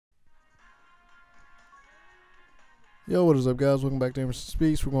Yo, what is up, guys? Welcome back to Amerson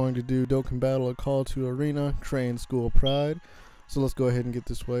Speaks. We're going to do Dokkan Battle, a call to arena, train school pride. So let's go ahead and get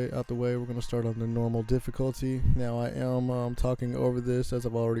this out the way. We're going to start on the normal difficulty. Now I am talking over this as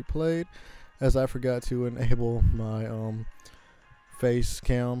I've already played, as I forgot to enable my face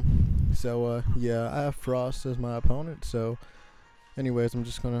cam. So yeah, I have Frost as my opponent. So anyways, I'm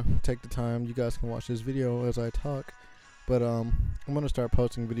just going to take the time. You guys can watch this video as I talk. But I'm going to start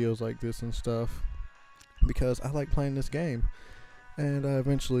posting videos like this and stuff, because I like playing this game, and I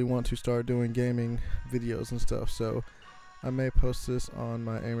eventually want to start doing gaming videos and stuff. So I may post this on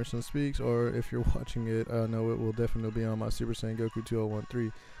my Amerson Speaks, or if you're watching it, I know it will definitely be on my Super Saiyan Goku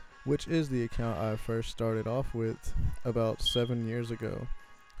 2013, which is the account I first started off with about 7 years ago.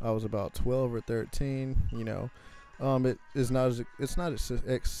 I was about 12 or 13. You know, it's not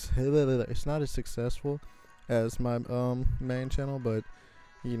as successful as my main channel, but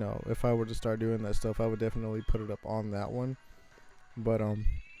you know, if I were to start doing that stuff, I would definitely put it up on that one. But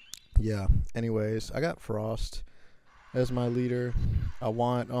yeah, anyways, I got Frost as my leader. I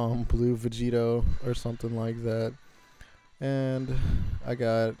want Blue Vegito or something like that, and I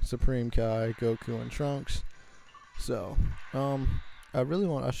got Supreme Kai, Goku, and Trunks. So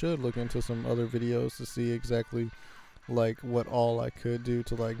I should look into some other videos to see exactly like what all I could do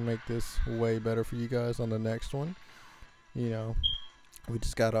to like make this way better for you guys on the next one. You know, we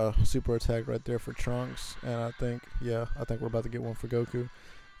just got a super attack right there for Trunks, and I think we're about to get one for Goku.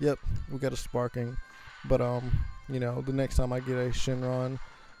 Yep, we got a sparking, but you know, the next time I get a Shinron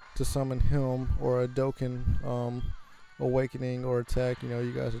to summon him, or a Dokkan awakening or attack, you know,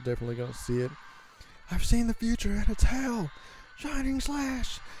 you guys are definitely gonna see it. I've seen the future, and it's hell. Shining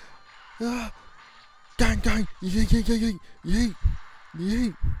Slash. Gang gang. Yeet yeet yeet yeet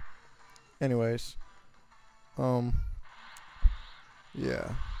yeet. Anyways,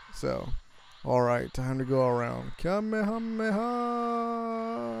 yeah, so alright, time to go around. Kamehameha.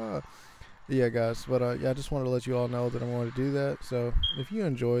 Yeah, guys, but yeah, I just wanted to let you all know that I'm going to do that. So if you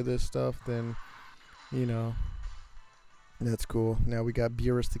enjoy this stuff, then you know, that's cool. Now we got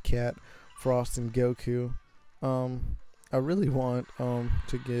Beerus the Cat, Frost, and Goku. I really want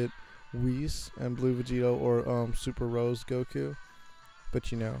to get Whis and Blue Vegito, or Super Rose Goku,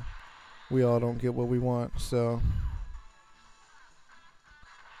 but you know, we all don't get what we want, so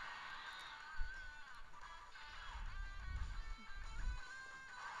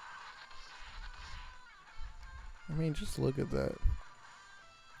I mean, just look at that.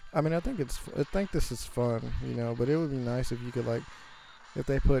 I mean, I think this is fun, you know, but it would be nice if you could, like, if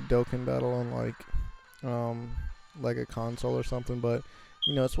they put Dokkan Battle on like a console or something, but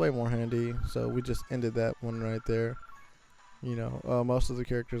you know, it's way more handy. So we just ended that one right there. You know, most of the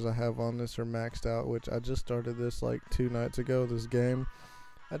characters I have on this are maxed out, which I just started this like 2 nights ago, this game.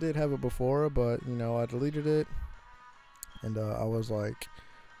 I did have it before, but you know, I deleted it, and I was like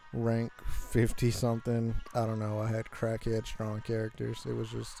rank 50 something. I don't know, I had crackhead strong characters. It was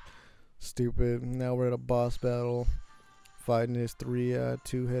just stupid. Now we're at a boss battle, fighting this 3-eyed,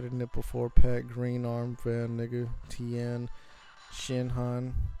 2-headed nipple 4-pack green arm fan nigga Tien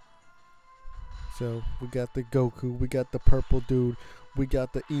Shinhan. So we got the Goku, we got the purple dude, we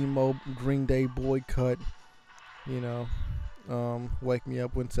got the emo Green Day boy cut. You know, wake me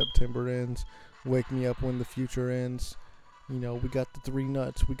up when September ends, wake me up when the future ends. You know, we got the 3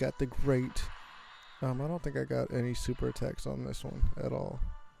 nuts, we got the great. I don't think I got any super attacks on this one at all.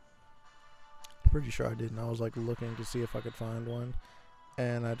 I'm pretty sure I didn't. I was like looking to see if I could find one,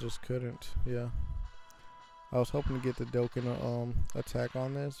 and I just couldn't. Yeah, I was hoping to get the Dokkan attack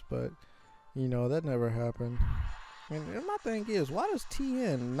on this, but you know, that never happened. And my thing is, why does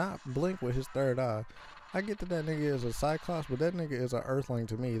Tien not blink with his 3rd eye? I get that nigga is a Cyclops, but that nigga is an Earthling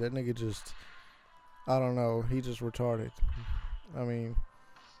to me. That nigga just, I don't know, he just retarded. I mean,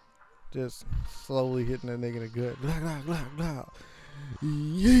 just slowly hitting that nigga in the gut. Blah, blah, blah, blah.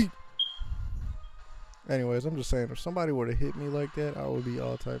 Yeet. Anyways, I'm just saying, if somebody were to hit me like that, I would be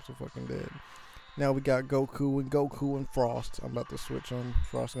all types of fucking dead. Now we got Goku and Frost. I'm about to switch on.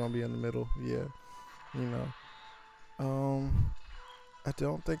 Frost gonna be in the middle. Yeah, you know. I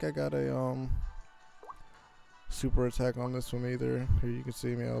don't think I got a super attack on this one either. Here you can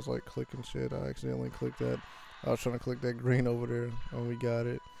see me. I was like clicking shit. I accidentally clicked that. I was trying to click that green over there, and we got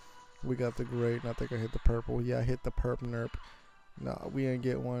it. We got the great, and I think I hit the purple. Yeah, I hit the perp nerp. Nah, we ain't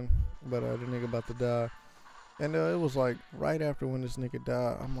get one, but the nigga about to die. And it was like right after when this nigga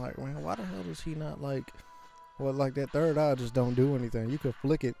died, I'm like, man, why the hell does he not like, well, like that 3rd eye just don't do anything. You could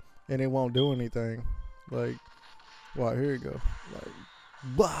flick it and it won't do anything. Like, wow, here you go. Like,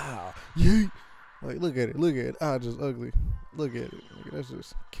 wow, yeet. Like, look at it, eye just ugly. Look at it, that's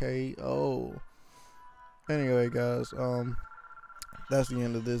just KO. Anyway, guys, that's the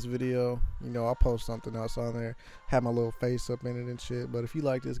end of this video. You know, I'll post something else on there, have my little face up in it and shit. But if you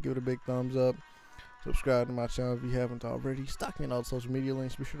like this, give it a big thumbs up. Subscribe to my channel if you haven't already. Stock me on all the social media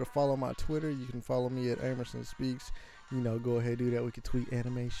links. Be sure to follow my Twitter. You can follow me at Amerson Speaks. You know, go ahead, do that. We can tweet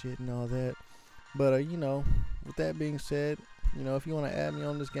anime shit and all that. But you know, with that being said, you know, if you want to add me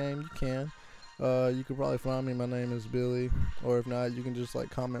on this game, you can. You can probably find me. My name is Billy, or if not, you can just like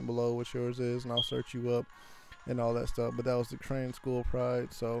comment below what yours is, and I'll search you up and all that stuff. But that was the Crane School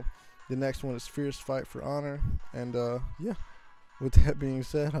Pride. So the next one is Fierce Fight for Honor. And yeah, with that being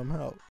said, I'm out.